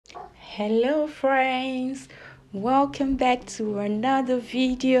Hello friends, welcome back to another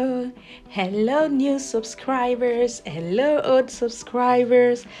video. Hello new subscribers, hello old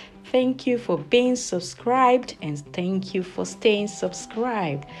subscribers. Thank you for being subscribed and thank you for staying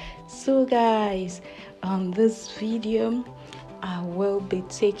subscribed. So guys, on this video I will be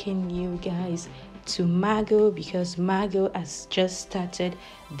taking you guys to Mabel because Mabel has just started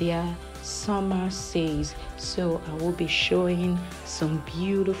their summer sales. So I will be showing some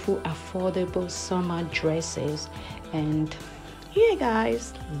beautiful affordable summer dresses, and yeah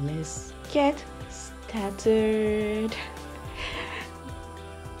guys, let's get started.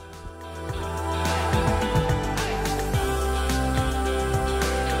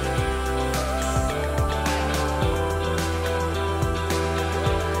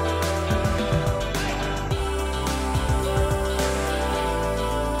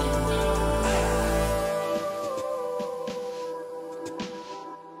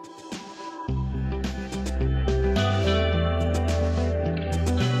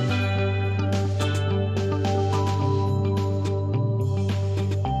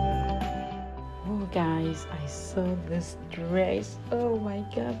 Guys, I saw this dress. Oh my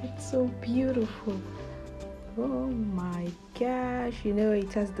god, it's so beautiful. Oh my gosh,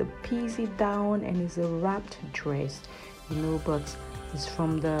 it has the peasy down and it's a wrapped dress, but it's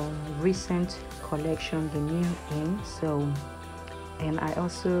from the recent collection, the new in. So, and I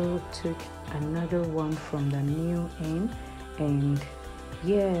also took another one from the new in, and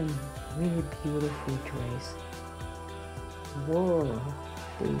yeah, really beautiful dress. Whoa,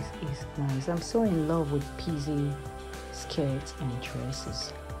 this is nice. I'm so in love with peasy skirts and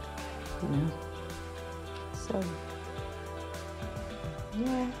dresses, so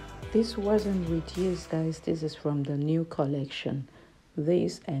yeah, this wasn't reduced guys, this is from the new collection,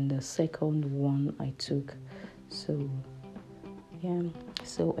 this and the second one I took. So yeah,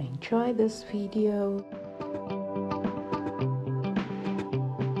 so enjoy this video.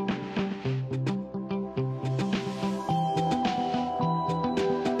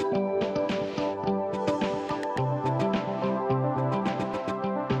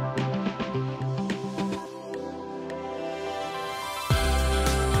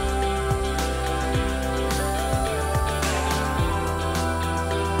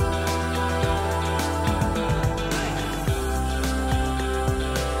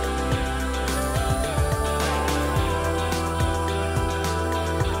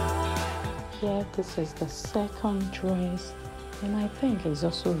 Yeah, this is the second dress, and I think it's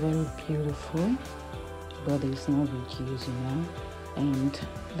also very beautiful, but it's not reduced, and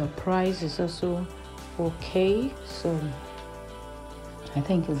the price is also okay. So I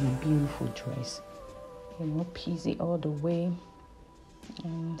think it's a beautiful dress, peasy all the way,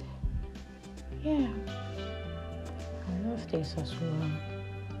 and yeah, I love this as well.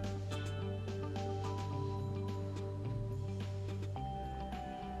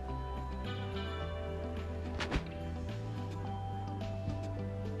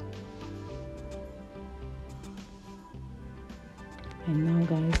 And now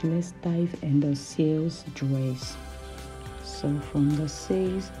guys, let's dive in the sales dress. So from the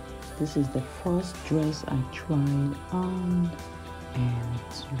sales, this is the first dress I tried on, and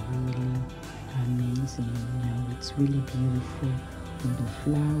it's really amazing. It's really beautiful with the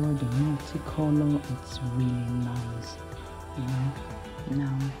flower, the multicolor. It's really nice.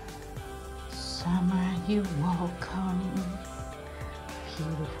 Now summer, you welcome.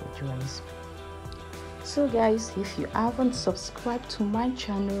 Beautiful dress. So guys, if you haven't subscribed to my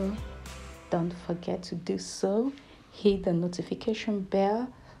channel, don't forget to do so. Hit the notification bell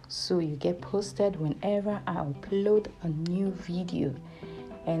so you get posted whenever I upload a new video.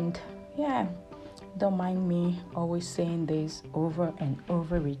 And yeah, don't mind me always saying this over and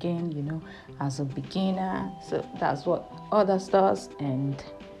over again, as a beginner. So that's what others does, and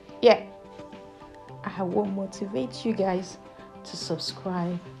yeah, I will motivate you guys to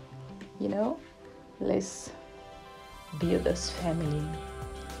subscribe. Let's build this family.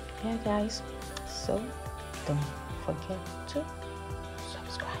 Yeah guys, so don't forget to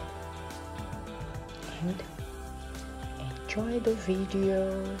subscribe and enjoy the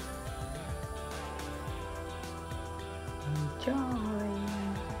video. Enjoy.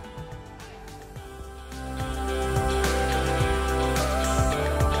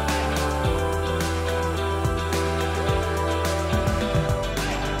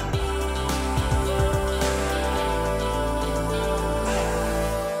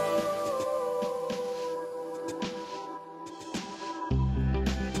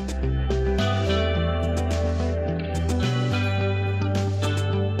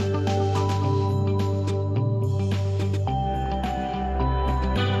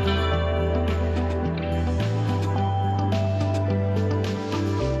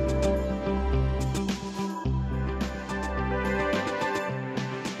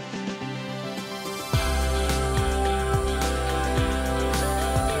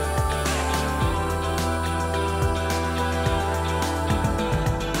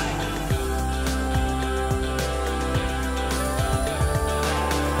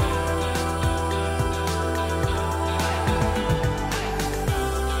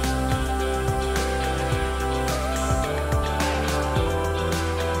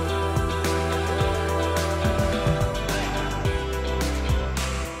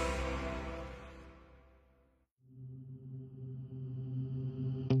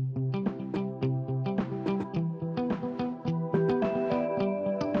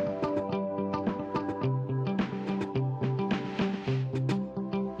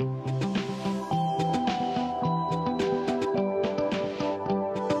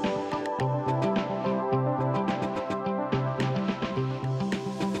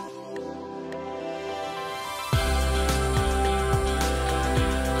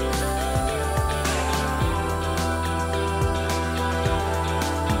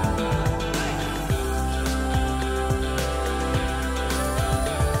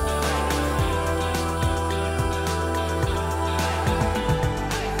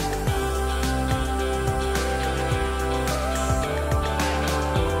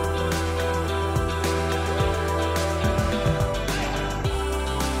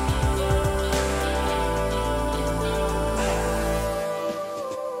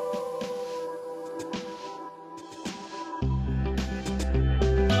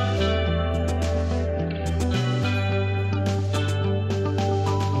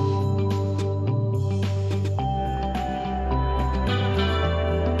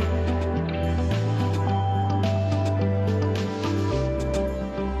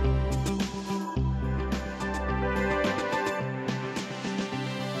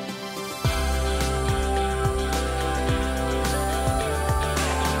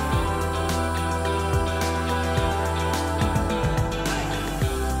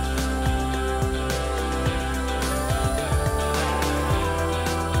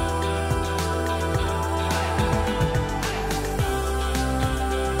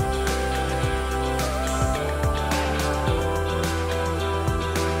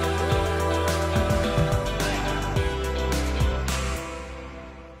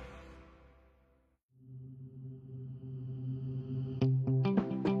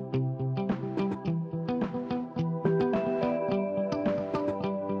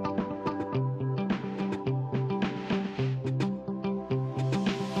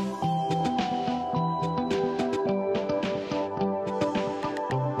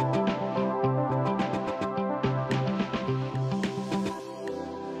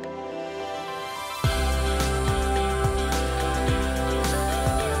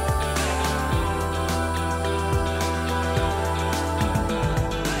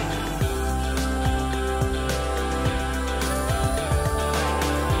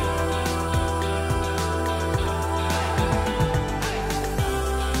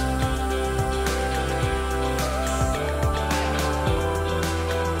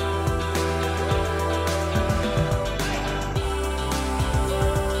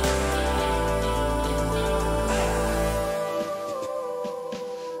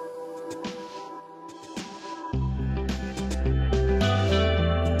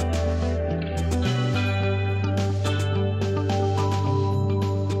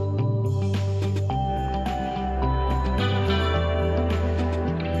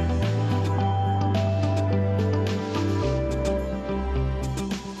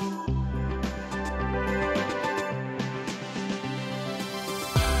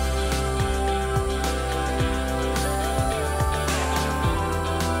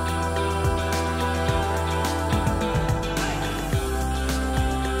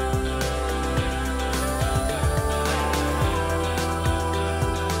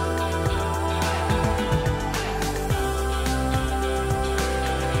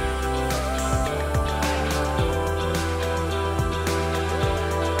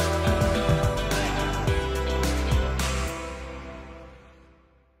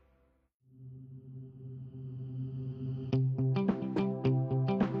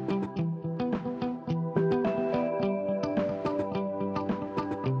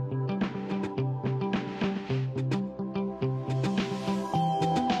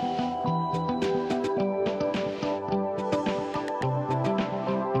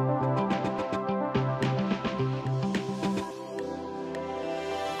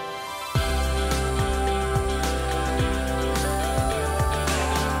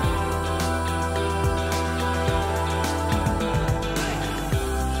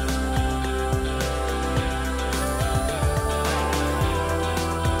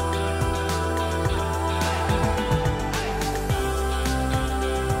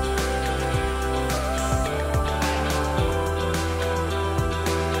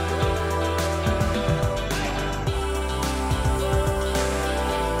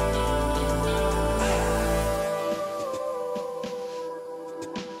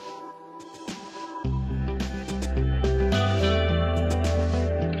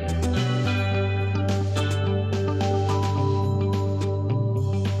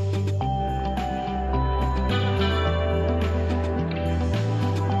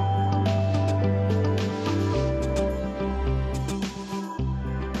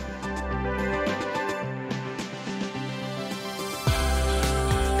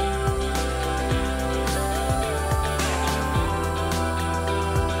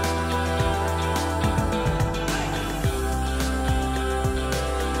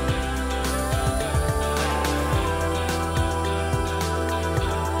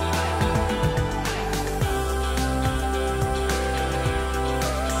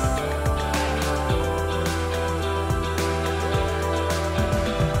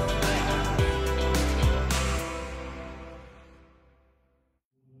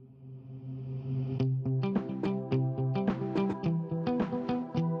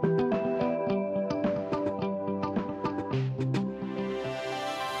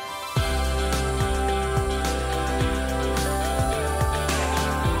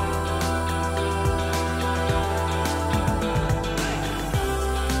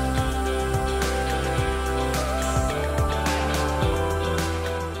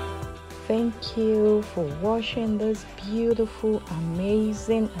 you for watching this beautiful,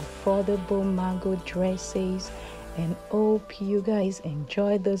 amazing, affordable mango dresses, and hope you guys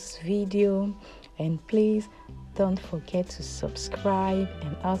enjoy this video. And please don't forget to subscribe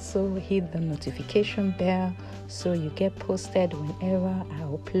and also hit the notification bell so you get posted whenever I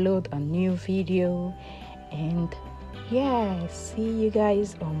upload a new video. And yeah, see you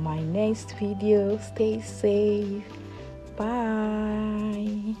guys on my next video. Stay safe. Bye.